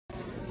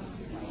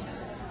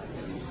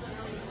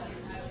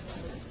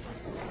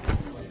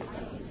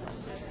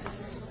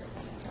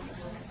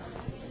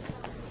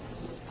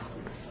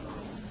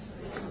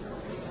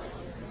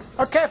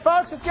Okay,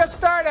 folks, let's get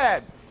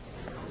started.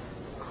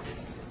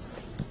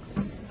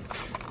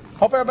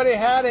 Hope everybody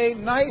had a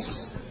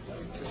nice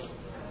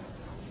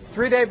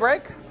 3-day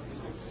break.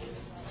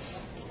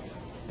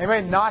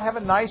 Anybody not have a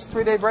nice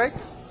 3-day break?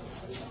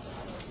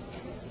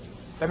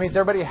 That means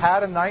everybody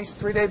had a nice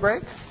 3-day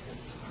break?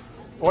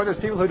 Or there's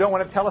people who don't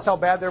want to tell us how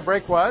bad their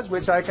break was,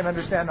 which I can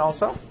understand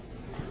also.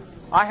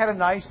 I had a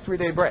nice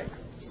 3-day break.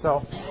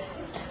 So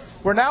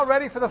we're now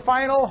ready for the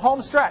final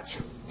home stretch.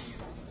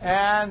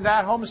 And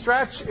that home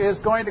stretch is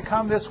going to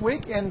come this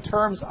week in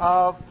terms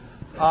of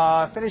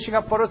finishing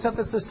up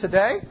photosynthesis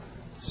today,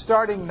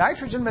 starting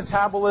nitrogen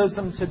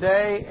metabolism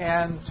today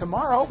and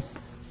tomorrow,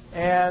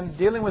 and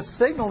dealing with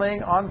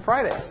signaling on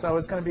Friday. So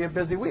it's going to be a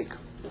busy week.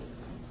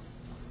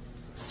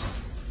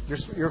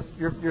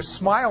 Your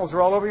smiles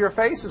are all over your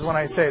faces when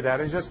I say that.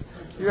 It's just,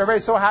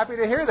 everybody's so happy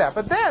to hear that.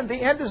 But then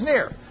the end is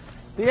near.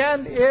 The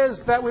end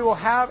is that we will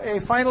have a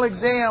final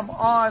exam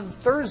on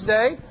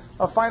Thursday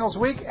of finals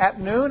week at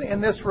noon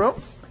in this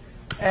room.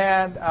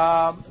 And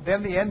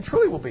then the end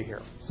truly will be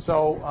here.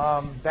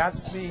 So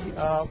that's the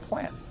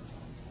plan.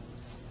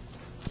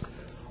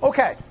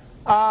 Okay.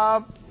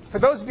 For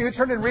those of you who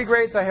turned in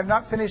regrades, I have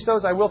not finished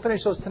those. I will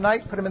finish those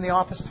tonight, put them in the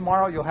office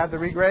tomorrow. You'll have the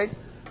regrade,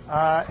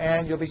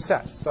 and you'll be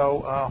set. So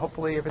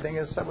hopefully everything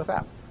is set with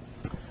that.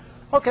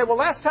 Okay, well,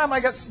 last time I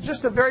got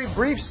just a very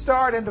brief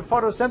start into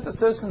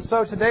photosynthesis, and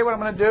so today what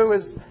I'm going to do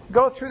is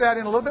go through that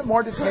in a little bit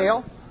more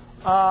detail.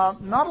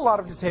 Not a lot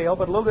of detail,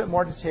 but a little bit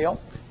more detail.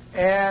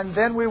 And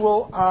then we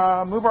will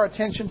move our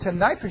attention to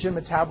nitrogen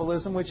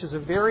metabolism, which is a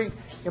very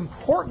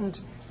important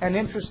and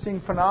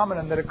interesting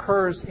phenomenon that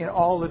occurs in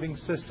all living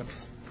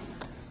systems.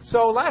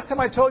 So last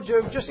time I told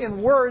you, just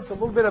in words, a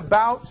little bit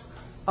about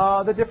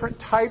the different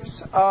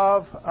types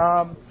of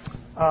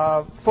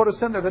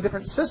photosynthesis, the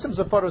different systems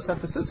of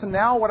photosynthesis. And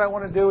now what I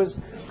want to do is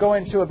go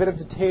into a bit of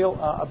detail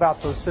about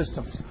those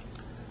systems.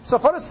 So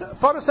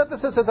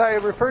photosynthesis, as I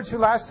referred to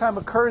last time,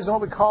 occurs in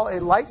what we call a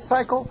light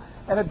cycle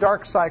and a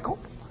dark cycle.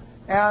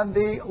 And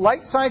the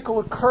light cycle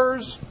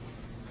occurs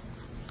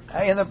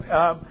in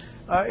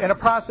a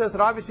process that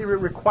obviously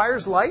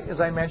requires light,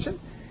 as I mentioned.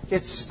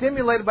 It's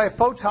stimulated by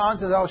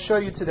photons, as I'll show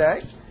you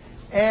today.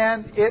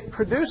 And it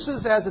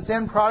produces, as its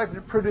end product,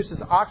 it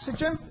produces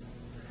oxygen,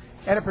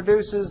 and it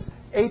produces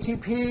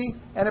ATP,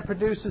 and it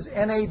produces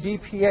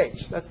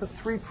NADPH. That's the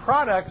three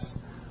products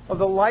of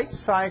the light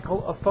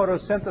cycle of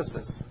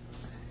photosynthesis.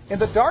 In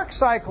the dark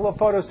cycle of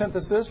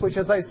photosynthesis, which,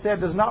 as I said,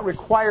 does not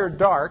require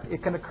dark,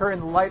 it can occur in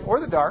the light or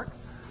the dark.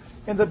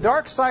 In the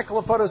dark cycle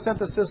of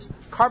photosynthesis,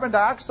 carbon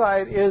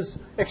dioxide is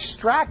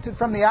extracted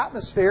from the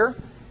atmosphere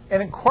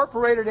and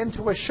incorporated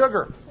into a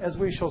sugar, as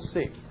we shall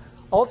see.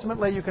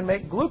 Ultimately, you can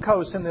make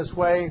glucose in this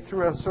way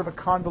through a sort of a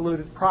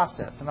convoluted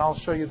process, and I'll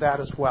show you that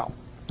as well.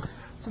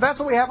 So that's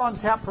what we have on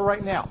tap for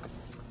right now.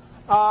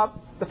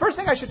 The first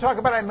thing I should talk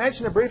about, I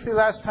mentioned it briefly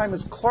last time,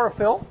 is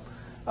chlorophyll.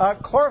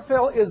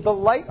 Chlorophyll is the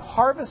light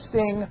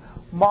harvesting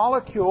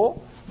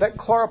molecule that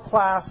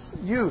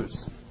chloroplasts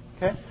use.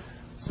 Okay?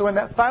 So in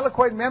that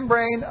thylakoid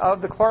membrane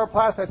of the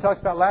chloroplast I talked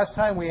about last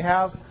time, we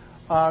have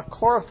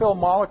chlorophyll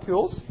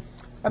molecules.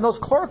 And those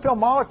chlorophyll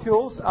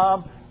molecules,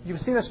 you've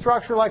seen a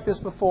structure like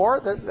this before.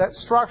 That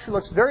structure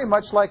looks very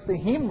much like the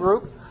heme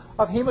group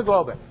of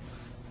hemoglobin.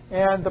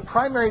 And the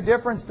primary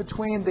difference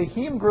between the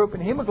heme group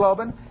and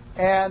hemoglobin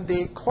and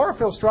the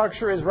chlorophyll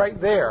structure is right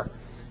there.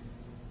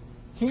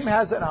 Heme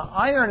has an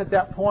iron at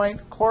that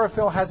point.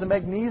 Chlorophyll has a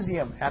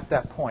magnesium at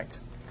that point.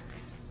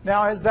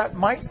 Now, as that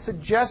might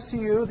suggest to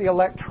you, the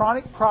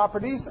electronic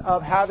properties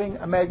of having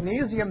a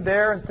magnesium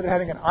there instead of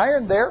having an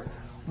iron there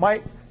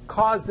might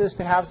cause this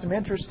to have some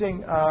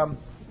interesting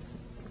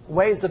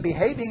ways of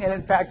behaving, and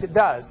in fact it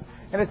does.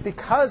 And it's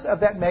because of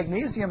that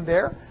magnesium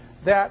there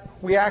that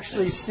we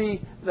actually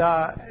see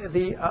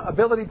the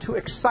ability to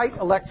excite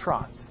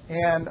electrons.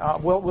 And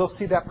we'll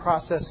see that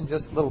process in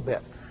just a little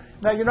bit.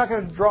 Now, you're not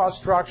going to draw a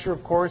structure,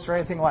 of course, or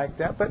anything like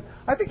that, but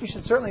I think you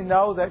should certainly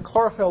know that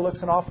chlorophyll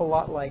looks an awful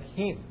lot like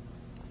heme.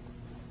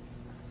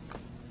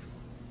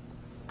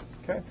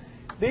 Okay?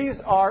 These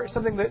are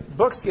something that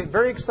books get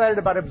very excited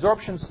about,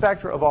 absorption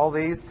spectra of all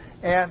these,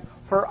 and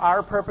for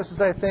our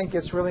purposes, I think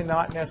it's really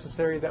not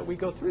necessary that we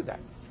go through that.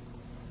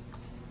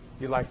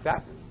 You like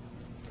that?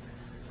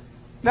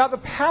 Now, the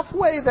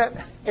pathway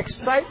that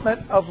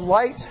excitement of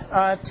light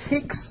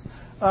takes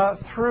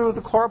through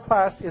the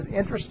chloroplast is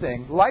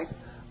interesting.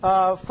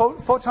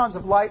 Photons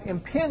of light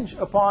impinge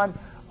upon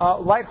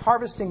light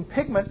harvesting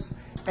pigments,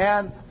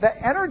 and the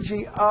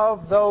energy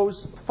of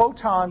those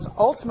photons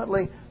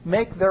ultimately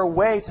make their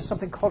way to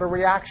something called a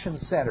reaction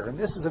center. And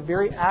this is a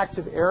very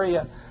active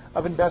area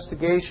of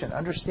investigation,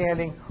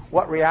 understanding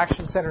what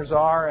reaction centers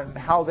are and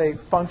how they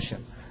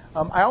function.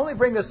 I only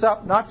bring this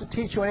up not to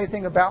teach you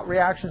anything about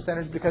reaction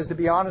centers, because to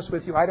be honest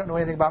with you, I don't know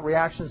anything about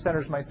reaction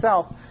centers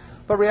myself.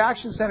 But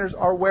reaction centers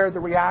are where the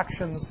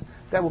reactions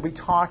that we'll be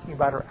talking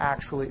about are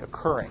actually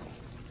occurring.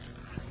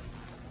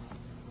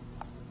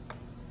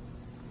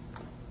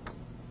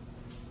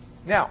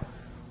 Now,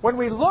 when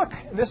we look,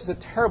 and this is a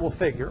terrible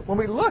figure, when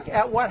we look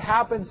at what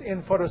happens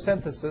in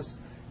photosynthesis,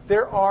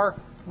 there are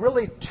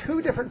really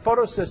two different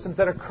photosystems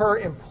that occur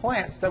in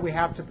plants that we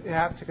have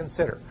to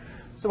consider.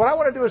 So what I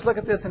want to do is look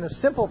at this in a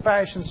simple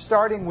fashion,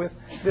 starting with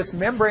this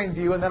membrane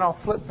view, and then I'll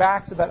flip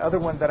back to that other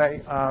one that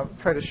I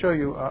tried to show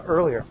you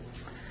earlier.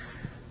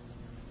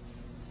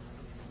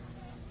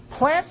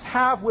 Plants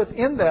have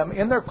within them,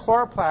 in their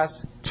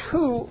chloroplasts,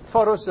 two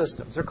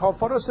photosystems. They're called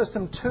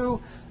photosystem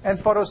 2 and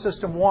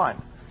photosystem 1.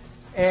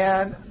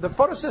 And the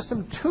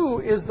photosystem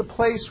 2 is the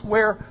place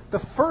where the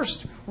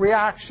first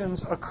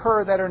reactions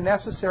occur that are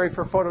necessary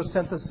for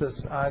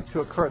photosynthesis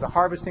to occur, the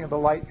harvesting of the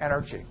light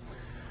energy.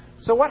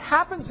 So what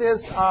happens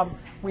is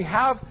we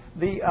have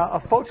a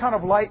photon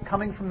of light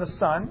coming from the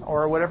sun,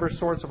 or whatever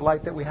source of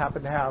light that we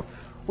happen to have,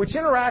 which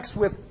interacts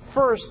with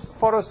first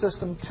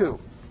photosystem 2.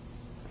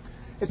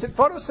 It's at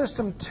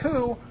photosystem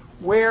 2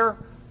 where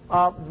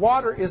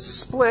water is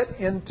split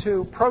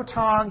into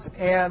protons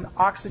and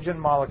oxygen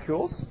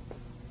molecules.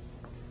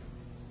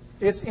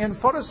 It's in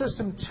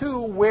photosystem 2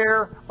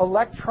 where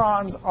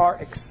electrons are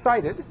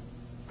excited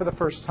for the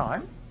first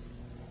time.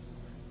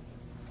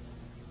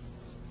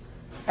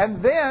 And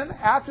then,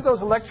 after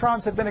those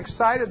electrons have been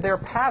excited, they're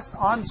passed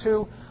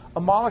onto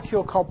a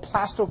molecule called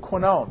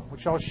plastoquinone,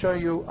 which I'll show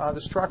you the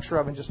structure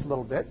of in just a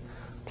little bit.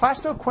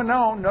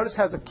 Plastoquinone, notice,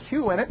 has a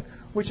Q in it,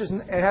 which is,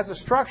 it has a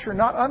structure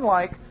not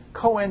unlike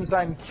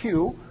coenzyme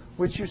Q,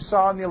 which you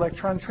saw in the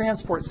electron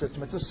transport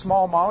system. It's a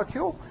small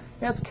molecule,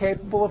 and it's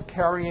capable of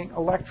carrying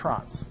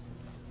electrons.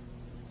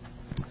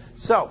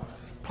 So,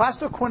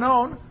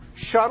 plastoquinone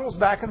shuttles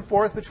back and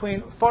forth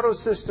between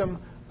photosystem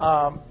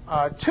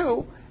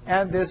 2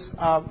 and this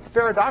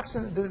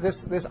ferredoxin,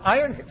 this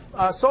iron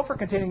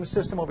sulfur-containing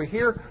system over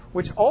here,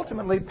 which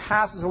ultimately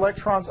passes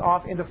electrons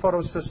off into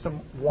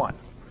photosystem 1.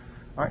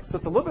 All right, so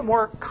it's a little bit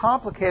more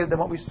complicated than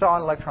what we saw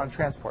in electron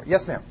transport.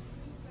 Yes, ma'am?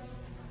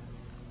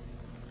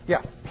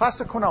 Yeah,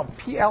 plastoquinone,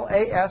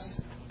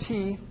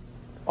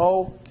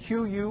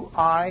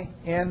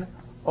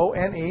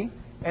 Plastoquinone.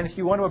 And if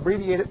you want to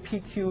abbreviate it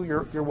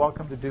PQ, you're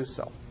welcome to do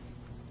so.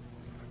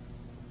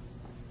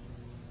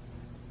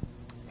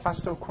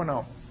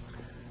 Plastoquinone.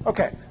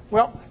 Okay,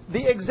 well,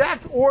 the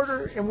exact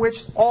order in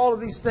which all of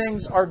these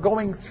things are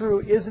going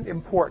through isn't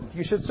important.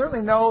 You should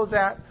certainly know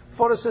that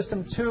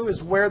photosystem 2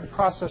 is where the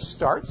process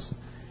starts.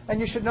 And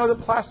you should know that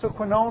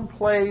plastoquinone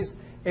plays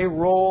a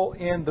role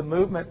in the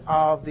movement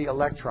of the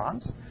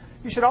electrons.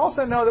 You should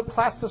also know that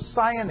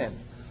plastocyanin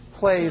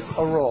plays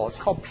a role. It's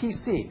called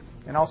PC,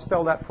 and I'll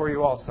spell that for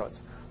you also.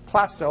 It's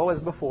plasto, as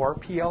before,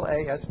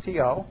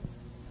 Plasto,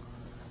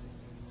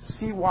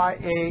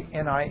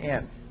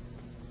 cyanin.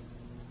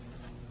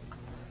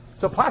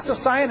 So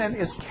plastocyanin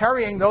is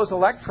carrying those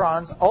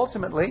electrons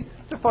ultimately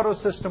to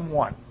photosystem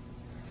 1.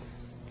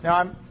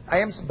 Now,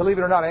 believe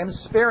it or not, I am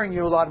sparing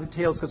you a lot of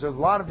details because there's a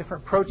lot of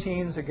different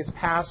proteins that gets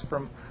passed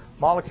from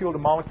molecule to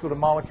molecule to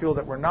molecule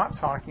that we're not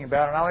talking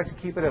about, and I like to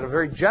keep it at a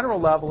very general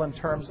level in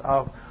terms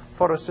of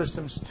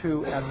photosystems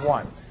 2 and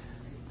 1.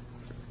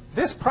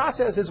 This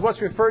process is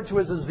what's referred to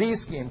as a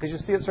Z-scheme, because you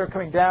see it sort of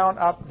coming down,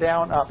 up,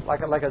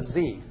 like a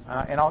Z.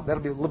 And that'll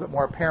be a little bit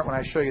more apparent when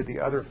I show you the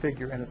other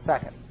figure in a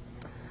second.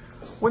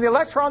 When the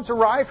electrons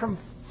arrive from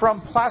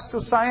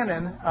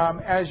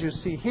plastocyanin, as you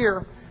see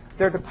here,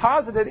 they're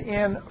deposited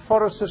in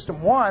photosystem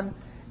 1,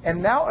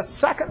 and now a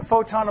second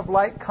photon of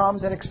light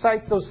comes and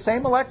excites those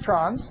same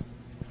electrons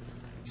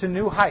to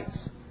new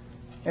heights.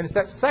 And it's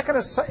that second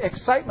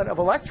excitement of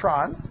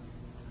electrons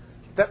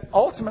that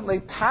ultimately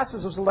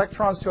passes those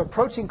electrons to a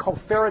protein called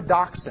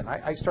ferredoxin.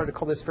 I started to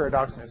call this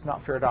ferredoxin. It's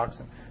not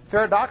ferredoxin.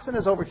 Ferredoxin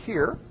is over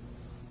here.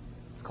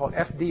 It's called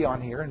FD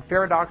on here. And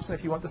ferredoxin,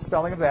 if you want the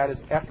spelling of that,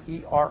 is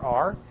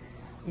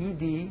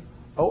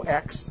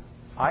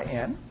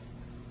Ferredoxin.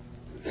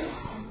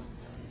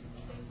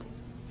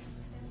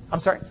 I'm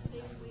sorry?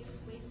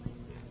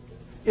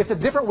 It's a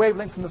different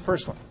wavelength from the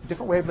first one.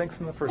 Different wavelength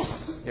from the first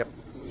one. Yep.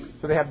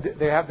 So they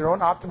have their own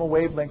optimal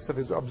wavelengths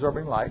of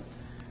absorbing light.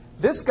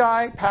 This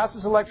guy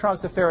passes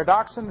electrons to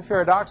ferredoxin.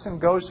 Ferredoxin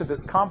goes to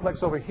this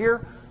complex over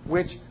here,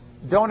 which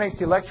donates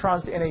the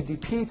electrons to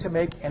NADP to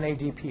make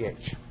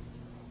NADPH.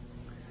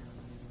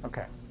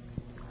 Okay.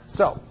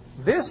 So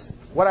this,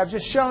 what I've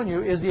just shown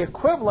you, is the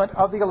equivalent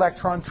of the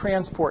electron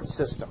transport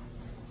system.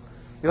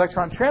 The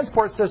electron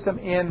transport system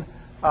in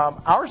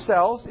our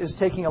cells is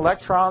taking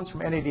electrons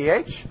from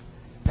NADH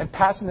and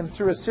passing them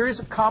through a series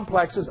of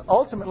complexes,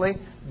 ultimately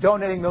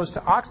donating those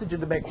to oxygen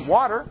to make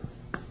water.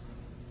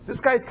 This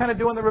guy's kind of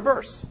doing the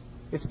reverse.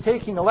 It's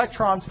taking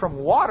electrons from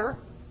water,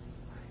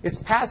 it's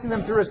passing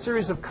them through a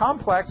series of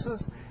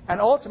complexes,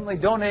 and ultimately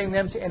donating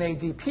them to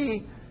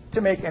NADP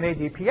to make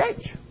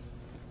NADPH.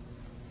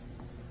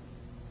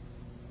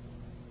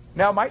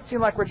 Now, it might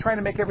seem like we're trying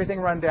to make everything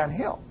run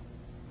downhill,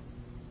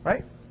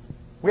 right?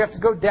 We have to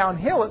go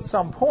downhill at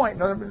some point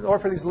in order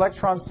for these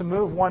electrons to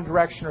move one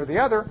direction or the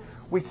other.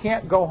 We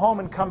can't go home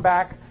and come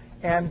back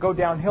and go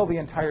downhill the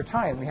entire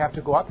time. We have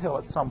to go uphill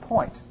at some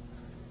point.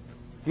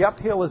 The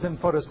uphill is in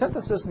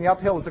photosynthesis, and the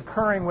uphill is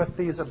occurring with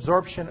these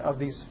absorption of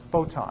these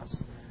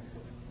photons.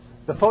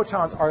 The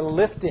photons are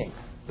lifting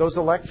those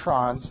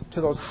electrons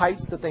to those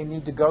heights that they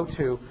need to go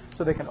to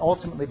so they can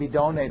ultimately be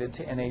donated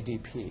to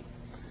NADP.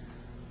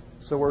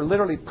 So we're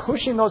literally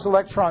pushing those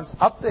electrons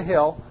up the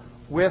hill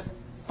with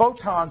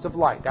photons of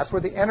light. That's where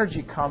the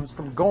energy comes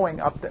from going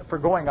up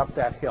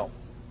that hill.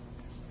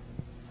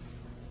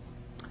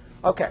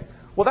 Okay,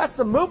 well that's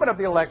the movement of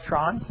the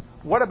electrons.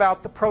 What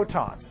about the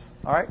protons?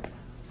 All right,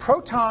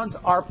 protons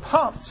are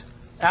pumped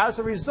as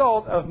a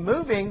result of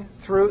moving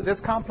through this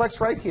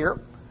complex right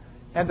here.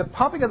 And the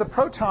pumping of the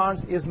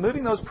protons is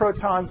moving those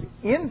protons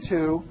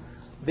into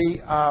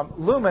the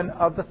lumen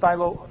of the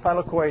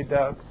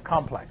thylakoid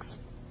complex.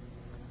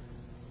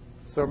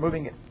 So we're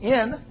moving it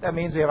in. That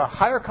means we have a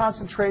higher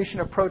concentration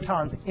of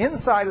protons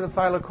inside of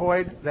the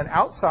thylakoid than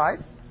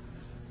outside.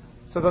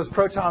 So those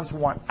protons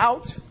want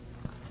out.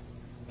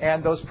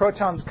 And those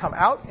protons come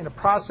out in a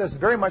process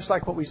very much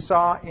like what we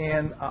saw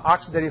in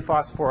oxidative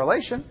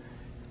phosphorylation.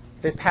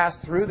 They pass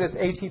through this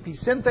ATP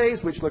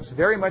synthase, which looks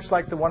very much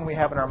like the one we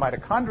have in our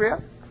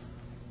mitochondria.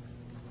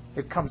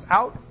 It comes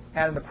out,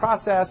 and in the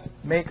process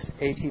makes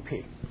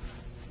ATP.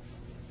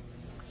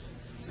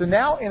 So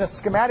now in a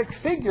schematic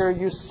figure,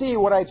 you see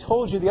what I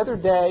told you the other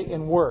day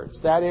in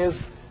words. That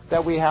is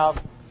that we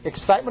have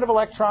excitement of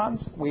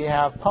electrons, we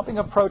have pumping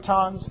of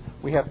protons,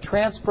 we have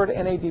transfer to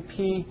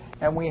NADP,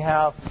 and we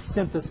have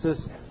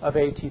synthesis of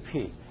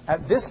ATP.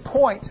 At this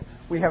point,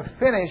 we have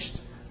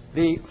finished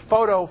the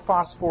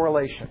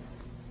photophosphorylation,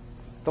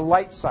 the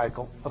light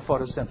cycle of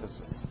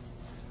photosynthesis.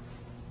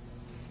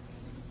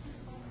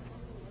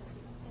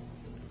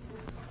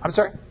 I'm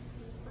sorry?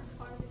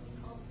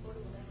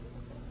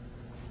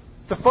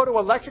 The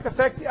photoelectric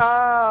effect?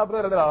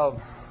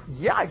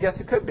 Yeah, I guess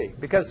it could be,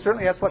 because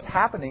certainly that's what's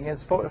happening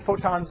is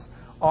photons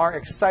are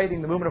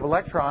exciting the movement of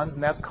electrons,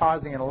 and that's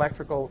causing an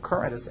electrical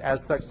current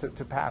as such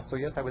to pass. So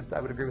yes, I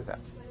would agree with that.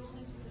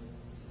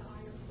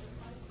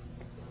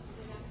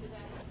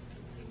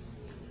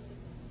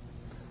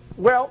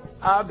 Well,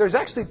 there's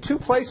actually two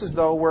places,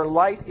 though, where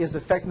light is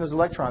affecting those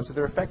electrons. So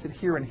they're affected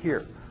here and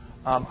here.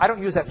 I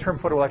don't use that term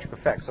photoelectric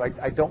effect, so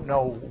I don't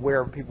know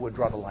where people would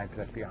draw the line for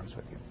that, to be honest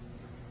with you.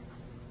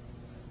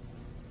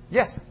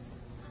 Yes?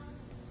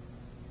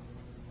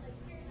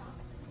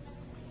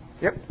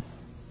 Yep.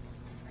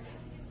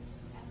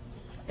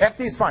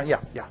 FD is fine, yeah.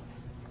 Yep.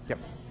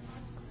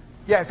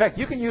 Yeah, in fact,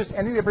 you can use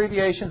any of the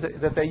abbreviations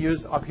that they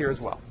use up here as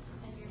well.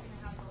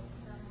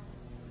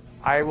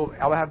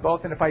 I'll have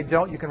both, and if I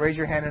don't, you can raise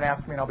your hand and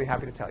ask me, and I'll be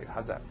happy to tell you.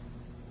 How's that?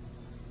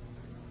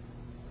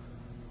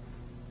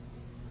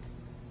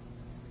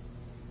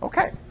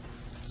 Okay,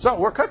 so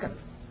we're cooking.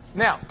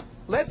 Now,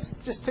 let's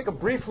just take a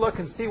brief look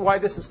and see why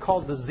this is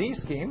called the Z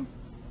scheme.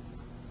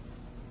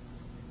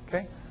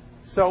 Okay,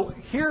 so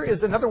here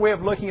is another way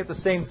of looking at the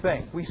same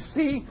thing. We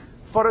see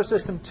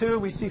photosystem 2,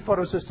 we see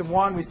photosystem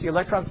 1, we see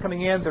electrons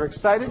coming in, they're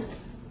excited,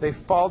 they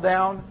fall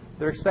down,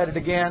 they're excited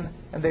again,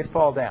 and they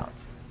fall down.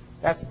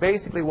 That's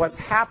basically what's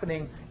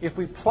happening if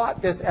we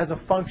plot this as a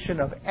function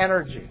of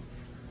energy.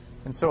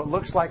 And so it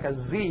looks like a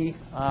Z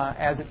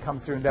as it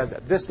comes through and does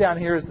that. This down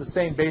here is the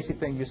same basic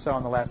thing you saw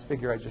in the last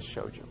figure I just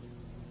showed you.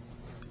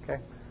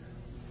 Okay.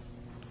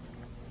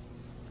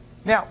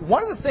 Now,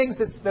 one of the things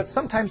that's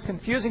sometimes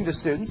confusing to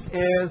students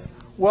is,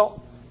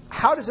 well,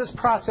 how does this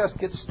process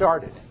get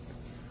started?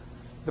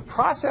 The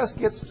process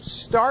gets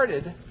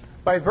started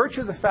by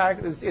virtue of the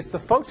fact that it's the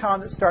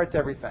photon that starts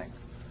everything.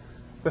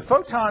 The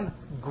photon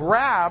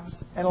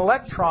grabs an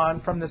electron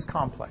from this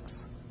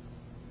complex.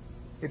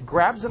 It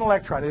grabs an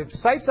electron. It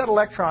excites that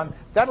electron.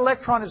 That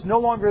electron is no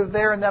longer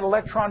there, and that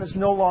electron is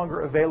no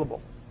longer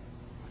available.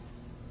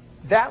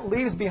 That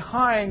leaves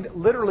behind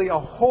literally a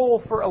hole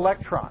for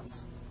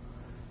electrons.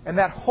 And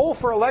that hole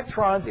for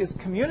electrons is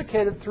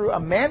communicated through a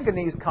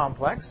manganese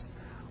complex,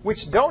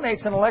 which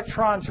donates an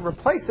electron to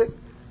replace it,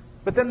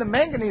 but then the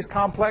manganese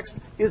complex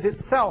is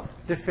itself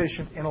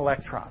deficient in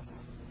electrons.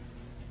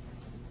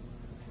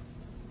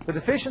 The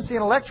deficiency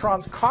in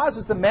electrons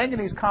causes the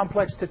manganese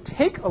complex to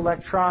take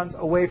electrons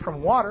away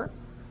from water,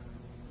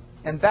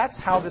 and that's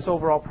how this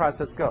overall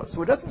process goes.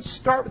 So it doesn't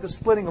start with the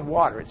splitting of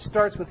water. It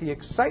starts with the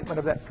excitement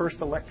of that first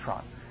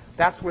electron.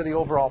 That's where the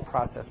overall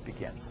process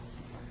begins.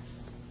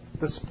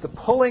 The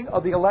pulling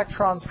of the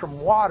electrons from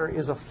water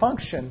is a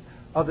function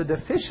of the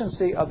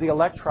deficiency of the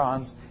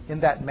electrons in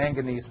that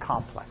manganese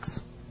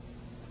complex.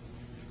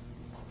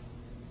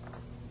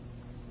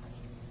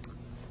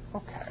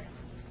 Okay.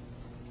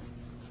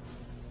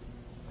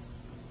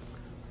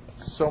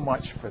 So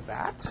much for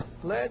that.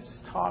 Let's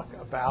talk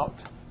about,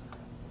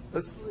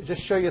 let's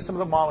just show you some of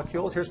the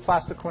molecules. Here's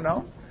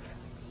plastoquinone.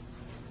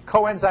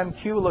 Coenzyme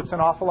Q looks an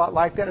awful lot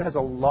like that. It has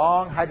a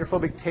long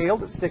hydrophobic tail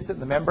that sticks it in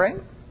the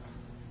membrane.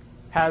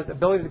 Has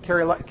ability to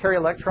carry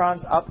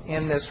electrons up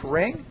in this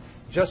ring,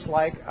 just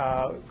like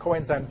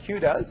coenzyme Q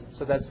does.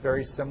 So that's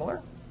very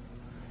similar.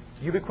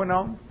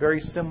 Ubiquinone, very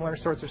similar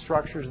sorts of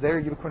structures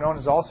there. Ubiquinone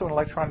is also an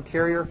electron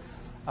carrier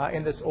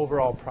in this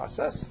overall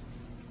process.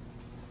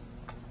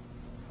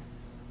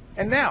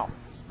 And now,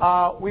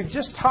 we've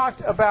just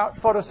talked about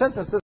photosynthesis.